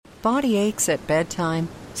Body aches at bedtime?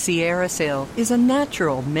 Sierra Sil is a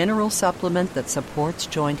natural mineral supplement that supports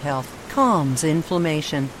joint health, calms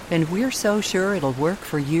inflammation, and we're so sure it'll work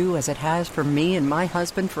for you as it has for me and my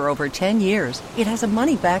husband for over 10 years. It has a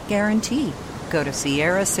money-back guarantee. Go to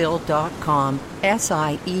sierrasil.com,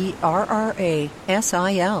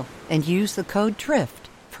 SIERRASIL, and use the code DRIFT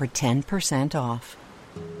for 10% off.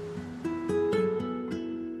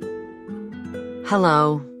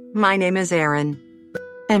 Hello, my name is Erin,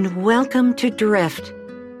 and welcome to Drift.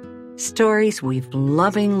 Stories we've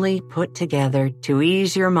lovingly put together to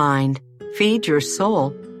ease your mind, feed your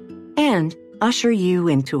soul, and usher you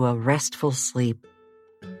into a restful sleep.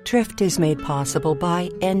 Drift is made possible by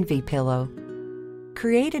Envy Pillow.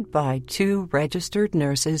 Created by 2 registered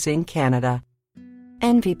nurses in Canada,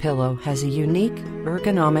 Envy Pillow has a unique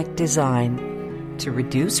ergonomic design to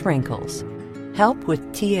reduce wrinkles, help with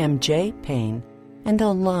TMJ pain, and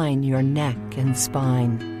align your neck and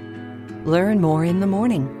spine. Learn more in the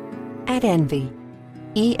morning at Envy,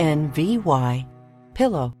 ENVY,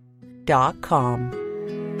 pillow.com.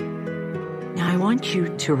 Now I want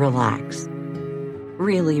you to relax,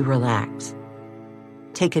 really relax.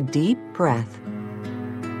 Take a deep breath,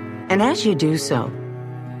 and as you do so,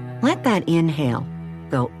 let that inhale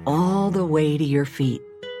go all the way to your feet,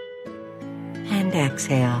 and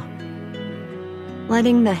exhale,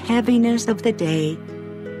 letting the heaviness of the day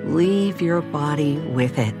leave your body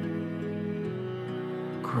with it.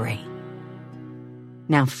 Great.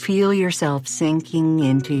 Now feel yourself sinking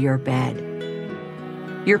into your bed,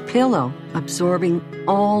 your pillow absorbing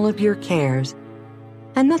all of your cares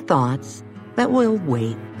and the thoughts that will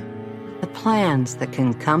wait, the plans that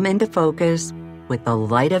can come into focus with the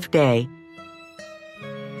light of day.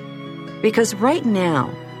 Because right now,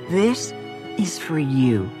 this is for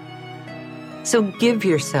you. So give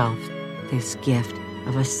yourself this gift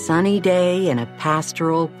of a sunny day in a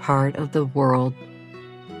pastoral part of the world.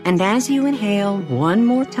 And as you inhale one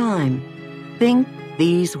more time, think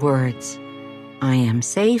these words: I am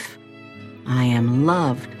safe, I am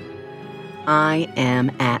loved, I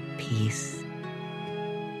am at peace.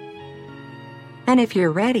 And if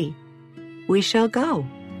you're ready, we shall go.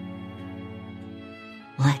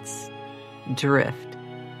 Let's drift.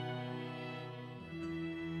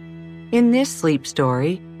 In this sleep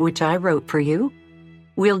story, which I wrote for you,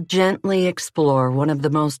 we'll gently explore one of the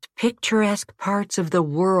most picturesque parts of the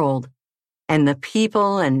world and the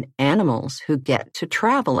people and animals who get to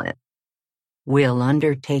travel it. We'll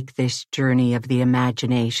undertake this journey of the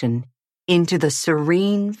imagination into the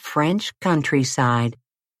serene French countryside,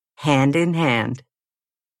 hand in hand.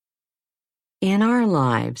 In our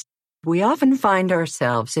lives, we often find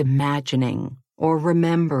ourselves imagining or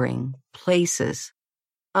remembering places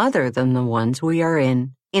other than the ones we are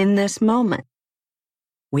in this moment.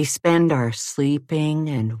 We spend our sleeping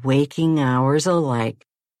and waking hours alike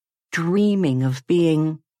dreaming of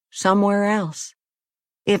being somewhere else,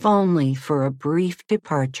 if only for a brief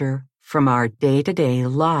departure from our day-to-day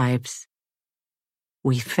lives.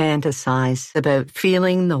 We fantasize about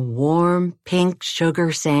feeling the warm pink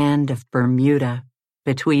sugar sand of Bermuda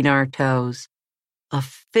between our toes, of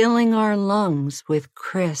filling our lungs with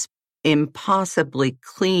crisp, impossibly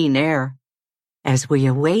clean air as we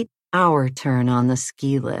await our turn on the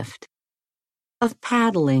ski lift, of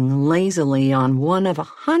paddling lazily on one of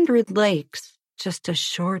 100 lakes just a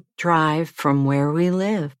short drive from where we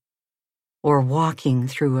live, or walking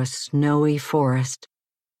through a snowy forest,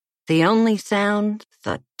 the only sound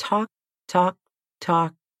the talk, talk,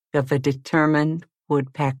 talk of a determined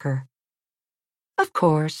woodpecker. Of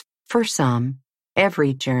course, for some,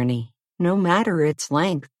 every journey, no matter its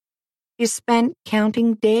length, is spent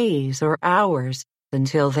counting days or hours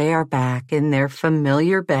until they are back in their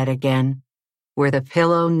familiar bed again, where the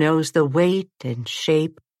pillow knows the weight and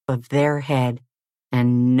shape of their head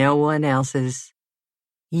and no one else's.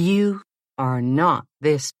 You are not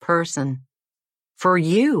this person. For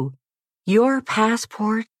you, your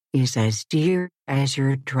passport is as dear as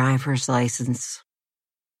your driver's license.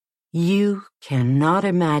 You cannot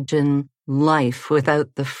imagine life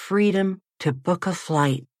without the freedom to book a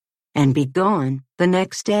flight and be gone the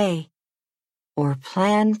next day, or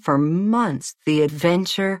plan for months the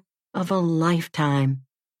adventure of a lifetime.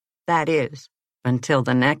 That is, until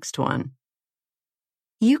the next one.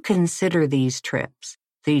 You consider these trips,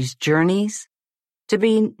 these journeys, to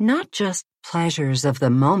be not just pleasures of the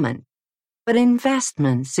moment, but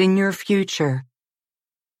investments in your future,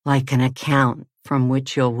 like an account from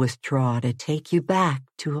which you'll withdraw to take you back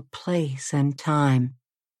to a place and time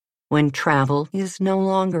when travel is no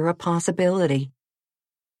longer a possibility.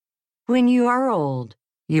 When you are old,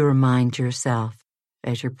 you remind yourself,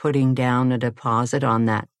 as you're putting down a deposit on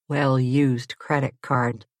that well-used credit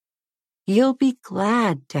card. You'll be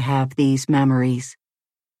glad to have these memories.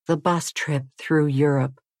 The bus trip through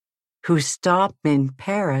Europe, whose stop in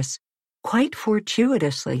Paris quite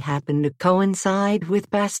fortuitously happened to coincide with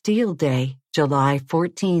Bastille Day, July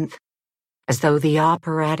 14th, as though the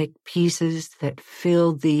operatic pieces that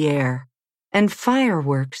filled the air and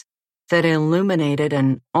fireworks that illuminated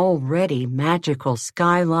an already magical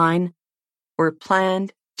skyline were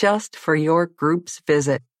planned just for your group's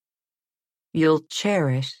visit. You'll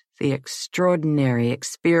cherish the extraordinary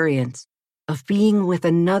experience of being with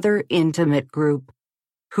another intimate group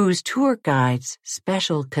whose tour guide's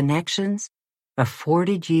special connections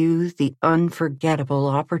afforded you the unforgettable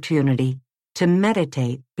opportunity to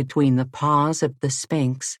meditate between the paws of the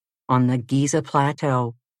Sphinx on the Giza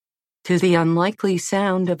Plateau to the unlikely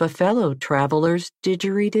sound of a fellow traveler's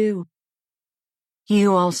didgeridoo.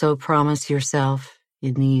 You also promise yourself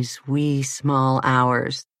in these wee small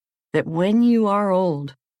hours that when you are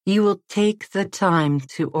old, you will take the time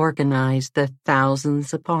to organize the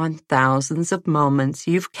thousands upon thousands of moments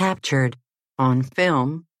you've captured on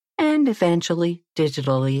film and eventually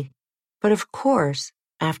digitally. But of course,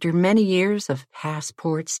 after many years of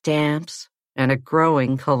passport stamps and a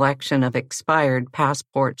growing collection of expired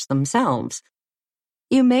passports themselves,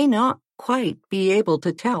 you may not quite be able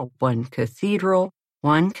to tell one cathedral,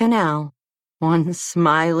 one canal, one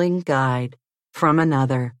smiling guide from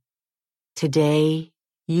another. Today,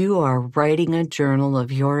 you are writing a journal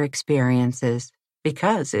of your experiences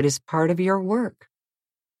because it is part of your work.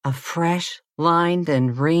 A fresh, lined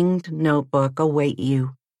and ringed notebook await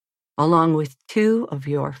you, along with 2 of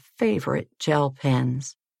your favorite gel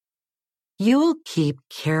pens. You will keep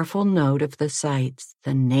careful note of the sites,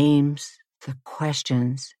 the names, the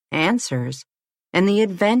questions, answers, and the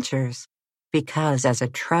adventures, because as a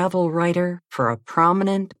travel writer for a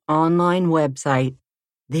prominent online website,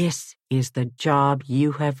 this is the job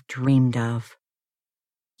you have dreamed of.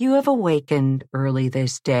 You have awakened early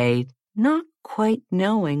this day, not quite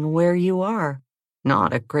knowing where you are.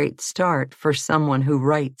 Not a great start for someone who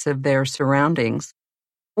writes of their surroundings,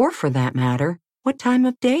 or for that matter, what time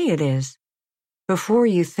of day it is. Before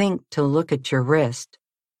you think to look at your wrist,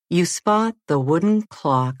 you spot the wooden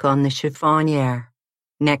clock on the chiffoniere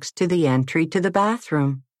next to the entry to the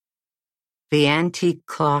bathroom. The antique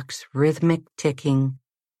clock's rhythmic ticking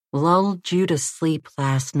lulled you to sleep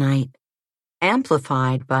last night,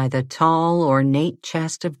 amplified by the tall, ornate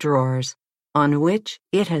chest of drawers on which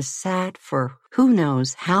it has sat for who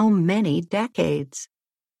knows how many decades.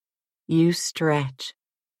 You stretch,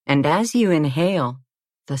 and as you inhale,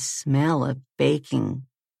 the smell of baking,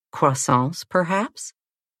 croissants perhaps,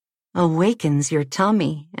 awakens your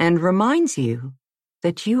tummy and reminds you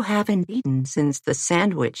that you haven't eaten since the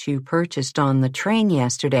sandwich you purchased on the train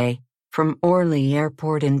yesterday from Orly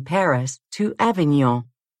Airport in Paris to Avignon,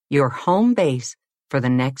 your home base for the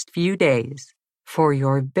next few days, for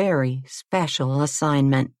your very special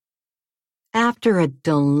assignment. After a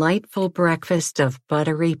delightful breakfast of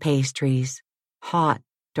buttery pastries, hot,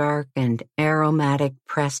 dark, and aromatic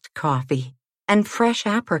pressed coffee, and fresh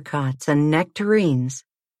apricots and nectarines,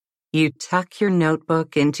 you tuck your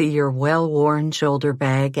notebook into your well-worn shoulder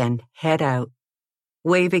bag and head out,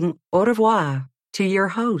 waving au revoir to your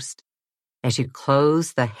host as you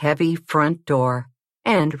close the heavy front door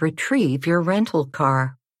and retrieve your rental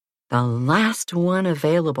car, the last one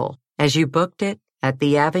available as you booked it at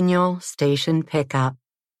the Avignon station pickup.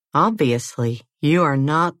 Obviously, you are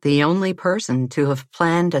not the only person to have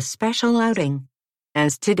planned a special outing,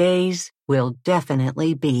 as today's will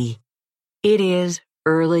definitely be. It is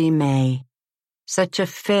early May, such a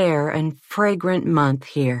fair and fragrant month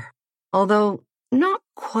here, although not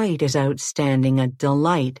quite as outstanding a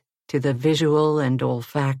delight to the visual and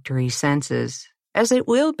olfactory senses as it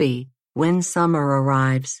will be when summer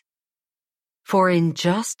arrives. For in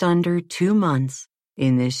just under 2 months,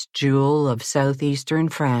 in this jewel of southeastern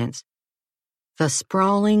France, the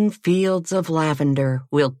sprawling fields of lavender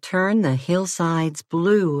will turn the hillsides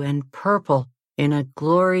blue and purple in a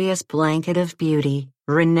glorious blanket of beauty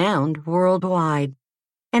renowned worldwide.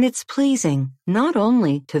 And it's pleasing not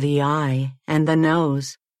only to the eye and the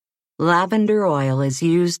nose. Lavender oil is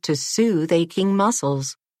used to soothe aching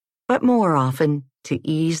muscles, but more often to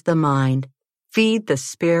ease the mind, feed the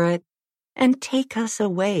spirit, and take us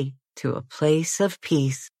away to a place of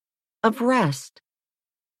peace, of rest,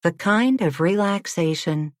 the kind of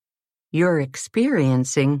relaxation you're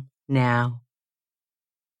experiencing now.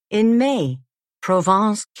 In May,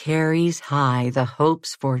 Provence carries high the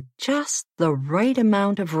hopes for just the right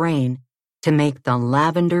amount of rain to make the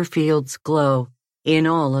lavender fields glow in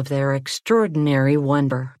all of their extraordinary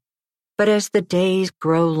wonder. But as the days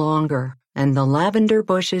grow longer and the lavender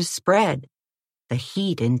bushes spread, the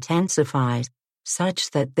heat intensifies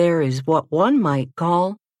such that there is what one might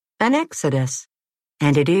call an exodus.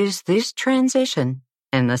 And it is this transition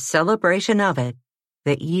and the celebration of it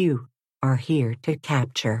that you are here to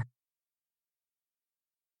capture.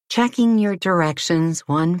 Checking your directions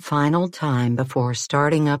one final time before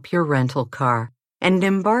starting up your rental car and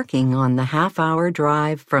embarking on the half-hour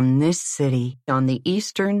drive from this city on the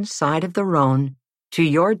eastern side of the Rhône to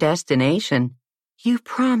your destination, you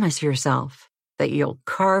promise yourself that you'll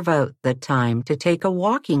carve out the time to take a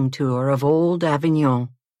walking tour of old Avignon,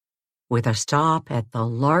 with a stop at the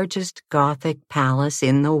largest Gothic palace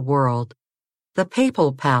in the world, the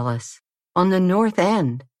Papal Palace, on the north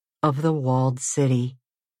end of the walled city.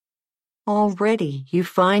 Already you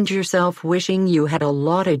find yourself wishing you had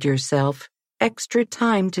allotted yourself extra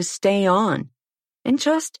time to stay on and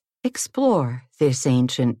just explore this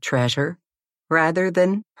ancient treasure rather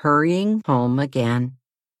than hurrying home again.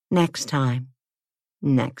 Next time.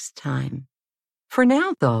 For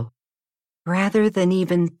now, though, rather than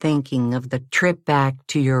even thinking of the trip back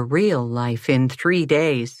to your real life in 3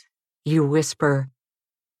 days, you whisper,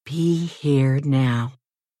 "Be here now,"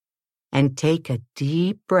 and take a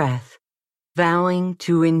deep breath, vowing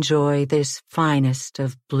to enjoy this finest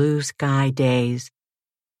of blue sky days,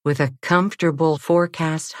 with a comfortable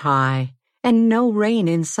forecast high and no rain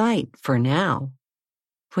in sight for now.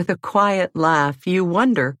 With a quiet laugh, you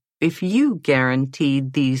wonder if you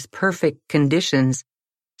guaranteed these perfect conditions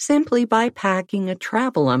simply by packing a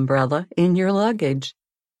travel umbrella in your luggage.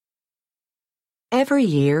 Every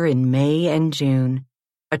year in May and June,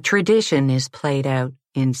 a tradition is played out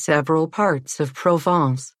in several parts of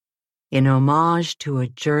Provence in homage to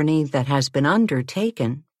a journey that has been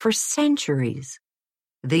undertaken for centuries.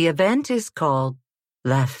 The event is called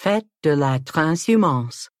La Fête de la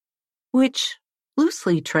Transhumance, which,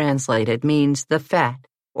 loosely translated, means the fête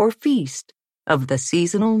or feast of the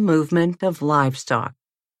seasonal movement of livestock.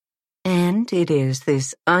 And it is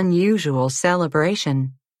this unusual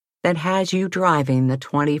celebration that has you driving the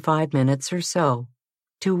 25 minutes or so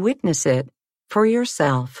to witness it for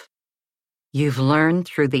yourself. You've learned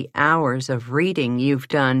through the hours of reading you've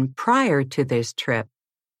done prior to this trip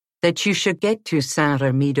that you should get to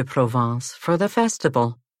Saint-Rémy-de-Provence for the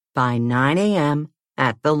festival by 9 a.m.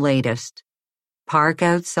 at the latest. Park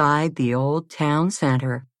outside the old town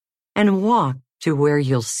center and walk to where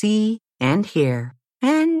you'll see and hear,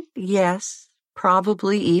 and yes,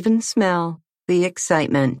 probably even smell, the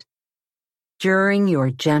excitement. During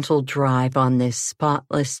your gentle drive on this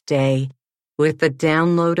spotless day, with the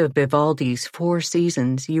download of Vivaldi's Four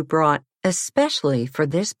Seasons you brought especially for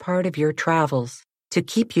this part of your travels to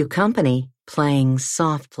keep you company, playing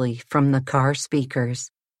softly from the car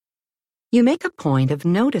speakers. You make a point of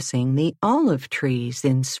noticing the olive trees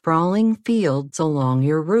in sprawling fields along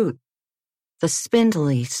your route. The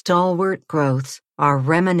spindly, stalwart growths are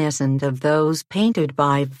reminiscent of those painted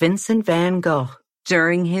by Vincent van Gogh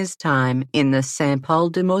during his time in the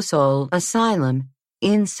Saint-Paul-de-Mosol Asylum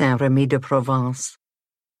in Saint-Rémy-de-Provence.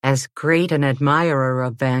 As great an admirer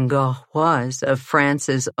of Van Gogh was of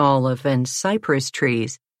France's olive and cypress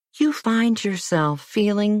trees, you find yourself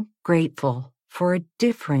feeling grateful for a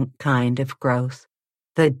different kind of growth,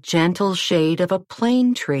 the gentle shade of a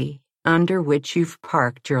plane tree under which you've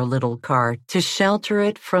parked your little car to shelter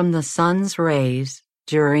it from the sun's rays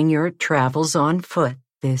during your travels on foot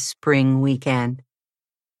this spring weekend.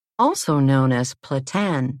 Also known as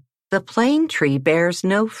platane, the plane tree bears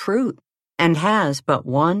no fruit and has but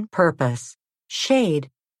one purpose: shade.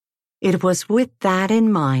 It was with that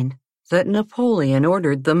in mind that Napoleon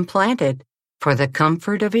ordered them planted for the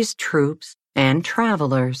comfort of his troops and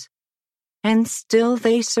travelers. And still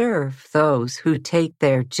they serve those who take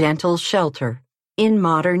their gentle shelter in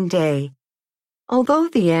modern day. Although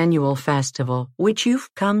the annual festival, which you've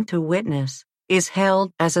come to witness, is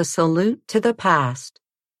held as a salute to the past,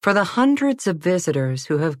 for the hundreds of visitors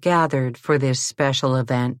who have gathered for this special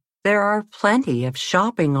event, there are plenty of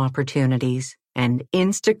shopping opportunities and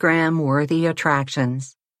Instagram-worthy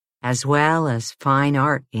attractions, as well as fine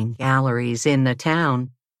art in galleries in the town.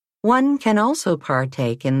 One can also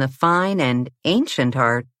partake in the fine and ancient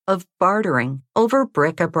art of bartering over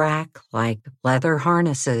bric-a-brac like leather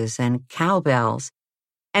harnesses and cowbells,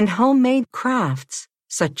 and homemade crafts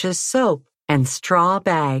such as soap and straw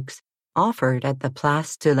bags offered at the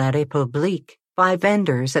Place de la République by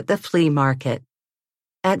vendors at the flea market.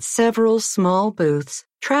 At several small booths,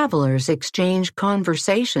 travelers exchange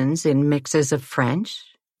conversations in mixes of French,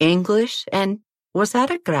 English, and was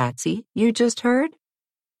that a grazie you just heard?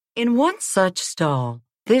 In one such stall,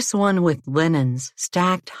 This one with linens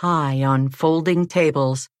stacked high on folding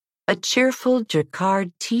tables, a cheerful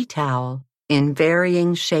jacquard tea towel in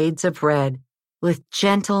varying shades of red, with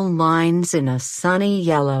gentle lines in a sunny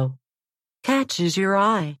yellow, catches your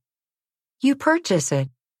eye. You purchase it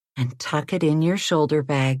and tuck it in your shoulder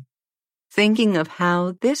bag, thinking of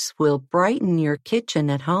how this will brighten your kitchen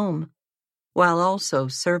at home, while also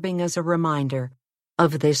serving as a reminder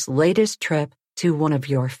of this latest trip to one of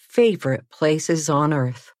your favorite places on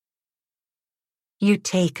Earth. You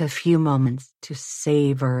take a few moments to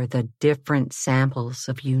savor the different samples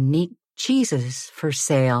of unique cheeses for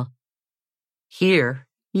sale. Here,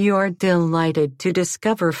 you are delighted to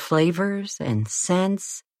discover flavors and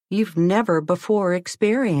scents you've never before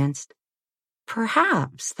experienced.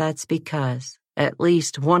 Perhaps that's because at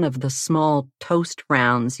least one of the small toast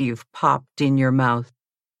rounds you've popped in your mouth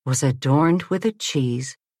was adorned with a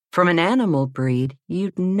cheese from an animal breed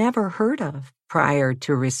you'd never heard of prior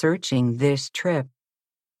to researching this trip,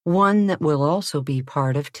 one that will also be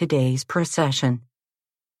part of today's procession.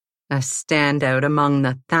 A standout among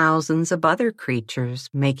the thousands of other creatures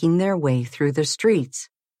making their way through the streets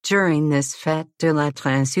during this Fête de la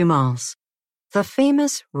Transhumance. The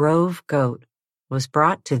famous Rove goat was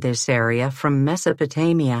brought to this area from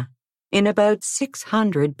Mesopotamia in about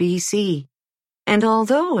 600 BC, and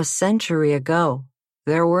although a century ago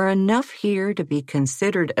there were enough here to be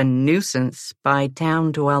considered a nuisance by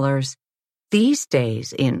town dwellers, these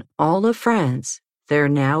days in all of France there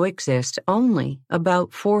now exist only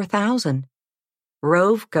about 4,000.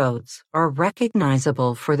 Rove goats are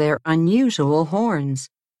recognizable for their unusual horns,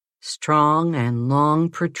 strong and long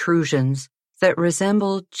protrusions that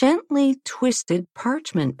resemble gently twisted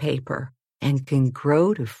parchment paper and can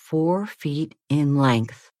grow to 4 feet in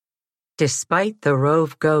length. Despite the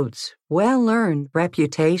Rove goat's well-earned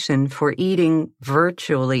reputation for eating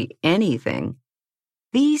virtually anything,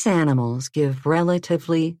 these animals give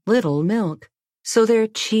relatively little milk, so their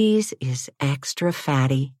cheese is extra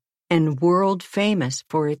fatty and world-famous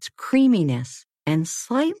for its creaminess and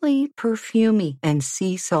slightly perfumey and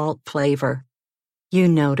sea salt flavor. You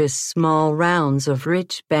notice small rounds of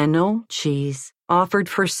rich Banons cheese offered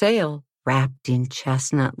for sale, wrapped in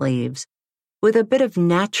chestnut leaves, with a bit of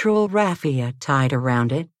natural raffia tied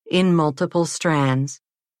around it in multiple strands.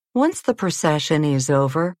 Once the procession is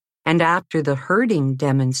over, and after the herding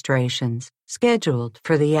demonstrations scheduled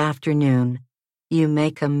for the afternoon, you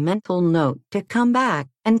make a mental note to come back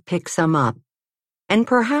and pick some up, and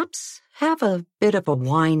perhaps have a bit of a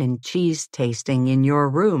wine and cheese tasting in your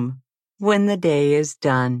room when the day is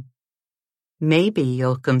done. Maybe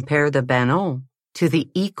you'll compare the Banon to the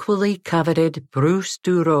equally coveted Brus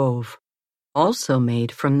du Rove, also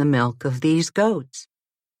made from the milk of these goats.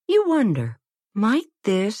 You wonder, might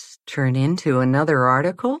this turn into another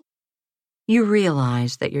article? You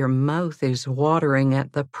realize that your mouth is watering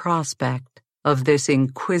at the prospect of this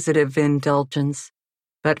inquisitive indulgence.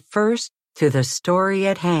 But first, to the story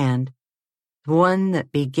at hand, one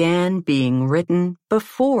that began being written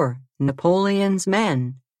before Napoleon's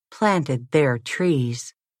men planted their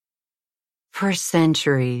trees. For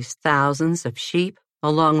centuries, thousands of sheep,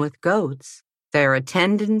 along with goats, their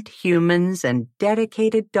attendant humans, and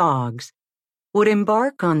dedicated dogs, would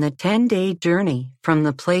embark on the 10-day journey from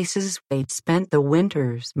the places they'd spent the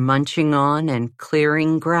winters munching on and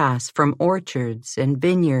clearing grass from orchards and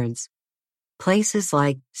vineyards, places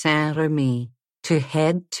like Saint-Remy, to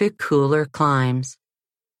head to cooler climes.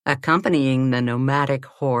 Accompanying the nomadic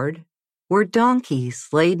horde were donkeys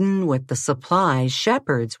laden with the supplies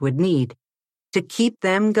shepherds would need to keep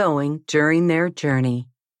them going during their journey,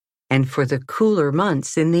 and for the cooler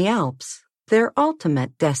months in the Alps, their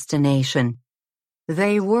ultimate destination.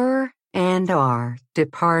 They were and are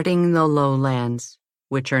departing the lowlands,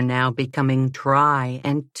 which are now becoming dry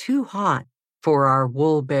and too hot for our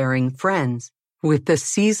wool-bearing friends, with the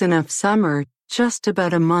season of summer just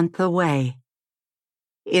about a month away.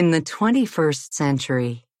 In the 21st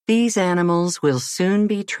century, these animals will soon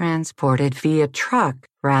be transported via truck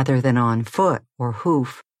rather than on foot or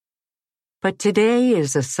hoof. But today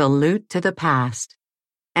is a salute to the past,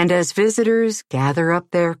 and as visitors gather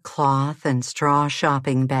up their cloth and straw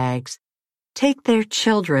shopping bags, take their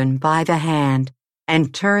children by the hand,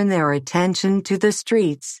 and turn their attention to the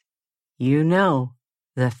streets, you know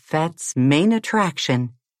the fête's main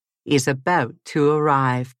attraction is about to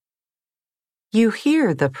arrive. You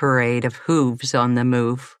hear the parade of hooves on the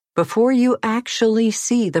move before you actually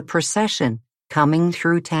see the procession coming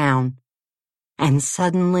through town. And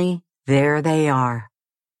suddenly, there they are.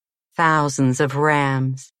 Thousands of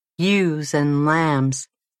rams, ewes and lambs,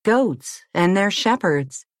 goats and their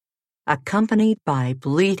shepherds, accompanied by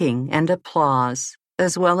bleating and applause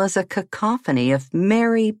as well as a cacophony of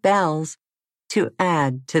merry bells to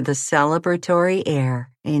add to the celebratory air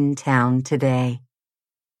in town today.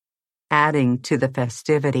 Adding to the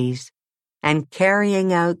festivities and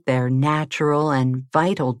carrying out their natural and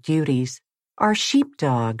vital duties are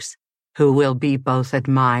sheepdogs, who will be both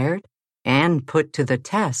admired and put to the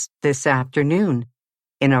test this afternoon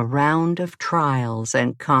in a round of trials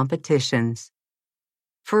and competitions.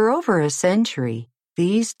 For over a century,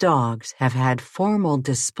 these dogs have had formal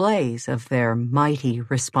displays of their mighty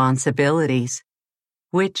responsibilities,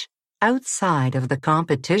 which, outside of the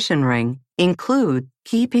competition ring, include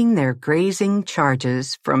keeping their grazing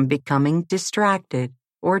charges from becoming distracted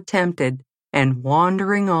or tempted and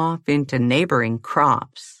wandering off into neighboring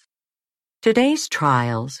crops. Today's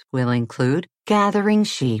trials will include gathering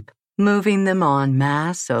sheep, moving them en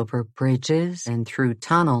masse over bridges and through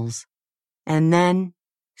tunnels, and then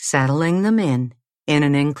settling them in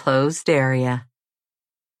an enclosed area.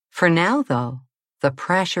 For now, though, the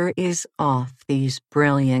pressure is off these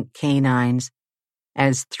brilliant canines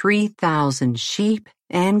as 3,000 sheep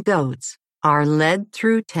and goats are led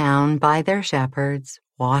through town by their shepherds,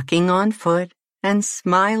 walking on foot and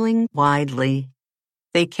smiling widely.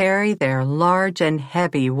 They carry their large and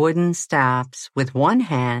heavy wooden staffs with one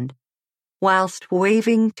hand, whilst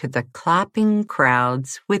waving to the clapping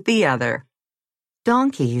crowds with the other.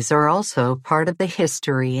 Donkeys are also part of the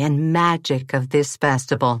history and magic of this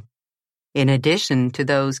festival. In addition to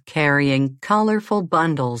those carrying colorful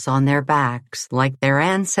bundles on their backs like their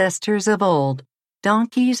ancestors of old,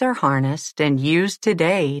 donkeys are harnessed and used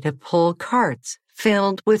today to pull carts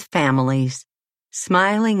filled with families.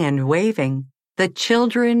 Smiling and waving, the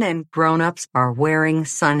children and grown-ups are wearing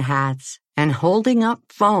sun hats and holding up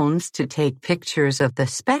phones to take pictures of the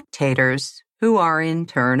spectators, who are in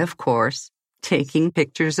turn, of course, taking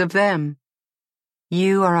pictures of them.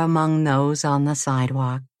 You are among those on the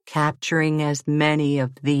sidewalk, capturing as many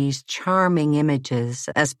of these charming images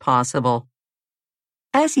as possible.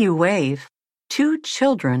 As you wave, 2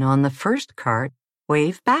 children on the first cart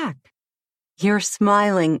wave back. You're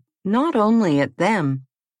smiling not only at them,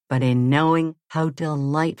 but in knowing how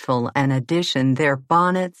delightful an addition their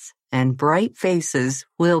bonnets and bright faces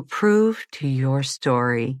will prove to your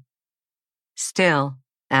story. Still,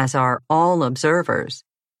 as are all observers,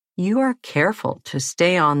 you are careful to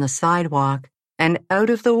stay on the sidewalk and out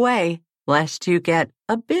of the way lest you get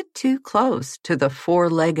a bit too close to the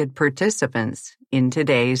 4-legged participants in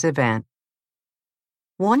today's event.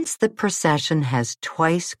 Once the procession has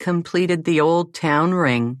twice completed the Old Town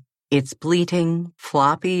Ring, its bleating,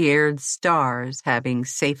 floppy-eared stars having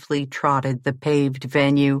safely trotted the paved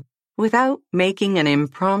venue without making an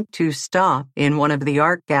impromptu stop in one of the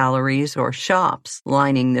art galleries or shops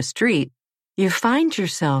lining the street, you find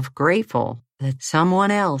yourself grateful that someone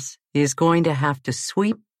else is going to have to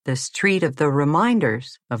sweep the street of the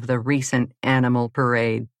reminders of the recent animal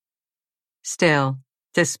parade. Still,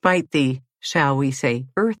 despite the, shall we say,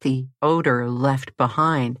 earthy odor left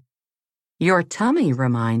behind, your tummy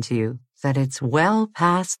reminds you that it's well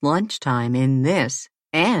past lunchtime in this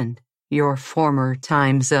and your former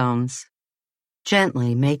time zones.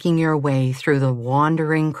 Gently making your way through the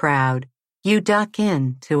wandering crowd, you duck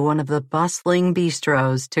in to one of the bustling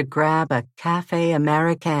bistros to grab a café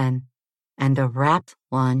américain and a wrapped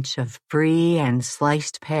lunch of brie and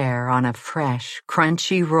sliced pear on a fresh,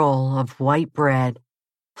 crunchy roll of white bread,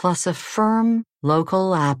 plus a firm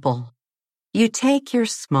local apple. You take your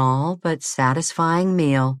small but satisfying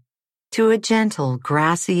meal to a gentle,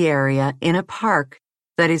 grassy area in a park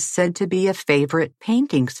that is said to be a favorite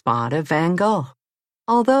painting spot of Van Gogh.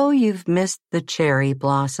 Although you've missed the cherry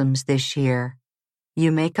blossoms this year,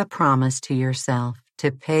 you make a promise to yourself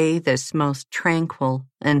to pay this most tranquil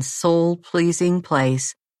and soul-pleasing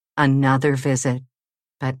place another visit,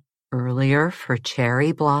 but earlier for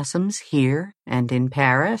cherry blossoms here and in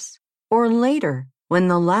Paris, or later when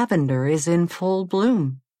the lavender is in full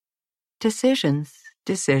bloom. Decisions,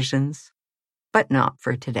 but not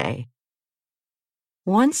for today.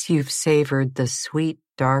 Once you've savored the sweet,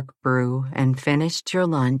 dark brew and finished your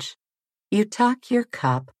lunch, you tuck your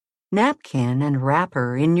cup, napkin, and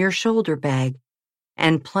wrapper in your shoulder bag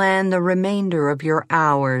and plan the remainder of your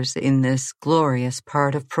hours in this glorious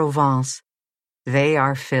part of Provence. They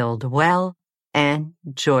are filled well and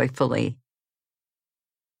joyfully.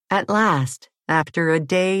 At last, after a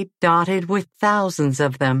day dotted with thousands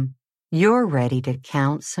of them, you're ready to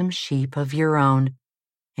count some sheep of your own,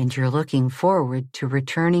 and you're looking forward to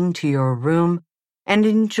returning to your room and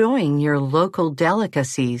enjoying your local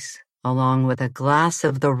delicacies, along with a glass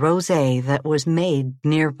of the rosé that was made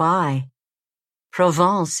nearby.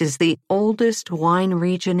 Provence is the oldest wine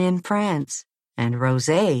region in France, and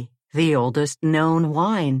rosé, the oldest known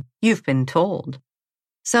wine, you've been told.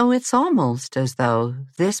 So it's almost as though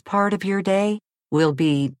this part of your day will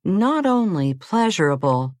be not only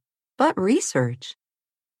pleasurable, but research.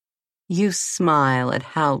 You smile at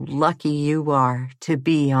how lucky you are to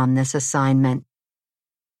be on this assignment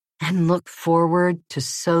and look forward to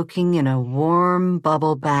soaking in a warm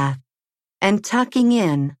bubble bath and tucking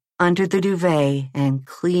in under the duvet and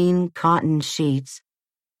clean cotton sheets,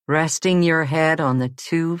 resting your head on the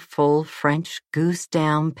 2 full French goose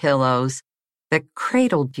down pillows that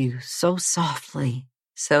cradled you so softly,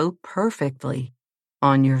 so perfectly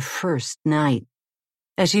on your first night.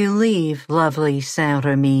 As you leave lovely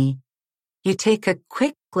Saint-Remy, you take a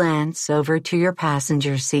quick glance over to your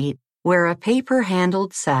passenger seat, where a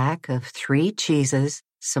paper-handled sack of 3 cheeses,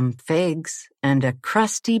 some figs, and a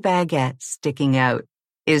crusty baguette sticking out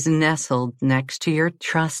is nestled next to your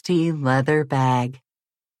trusty leather bag.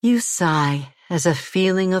 You sigh as a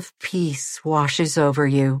feeling of peace washes over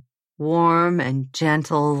you, warm and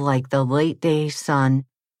gentle like the late-day sun,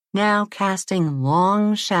 now casting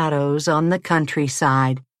long shadows on the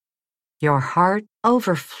countryside. Your heart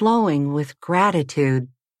overflowing with gratitude,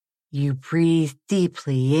 you breathe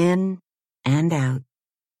deeply in and out.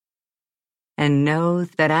 And know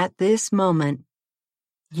that at this moment,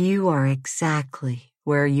 you are exactly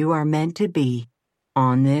where you are meant to be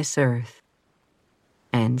on this earth.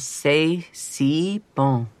 And c'est si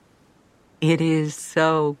bon. It is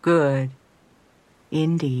so good,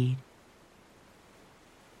 indeed.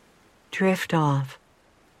 Drift off,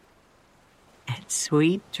 and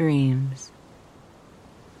sweet dreams.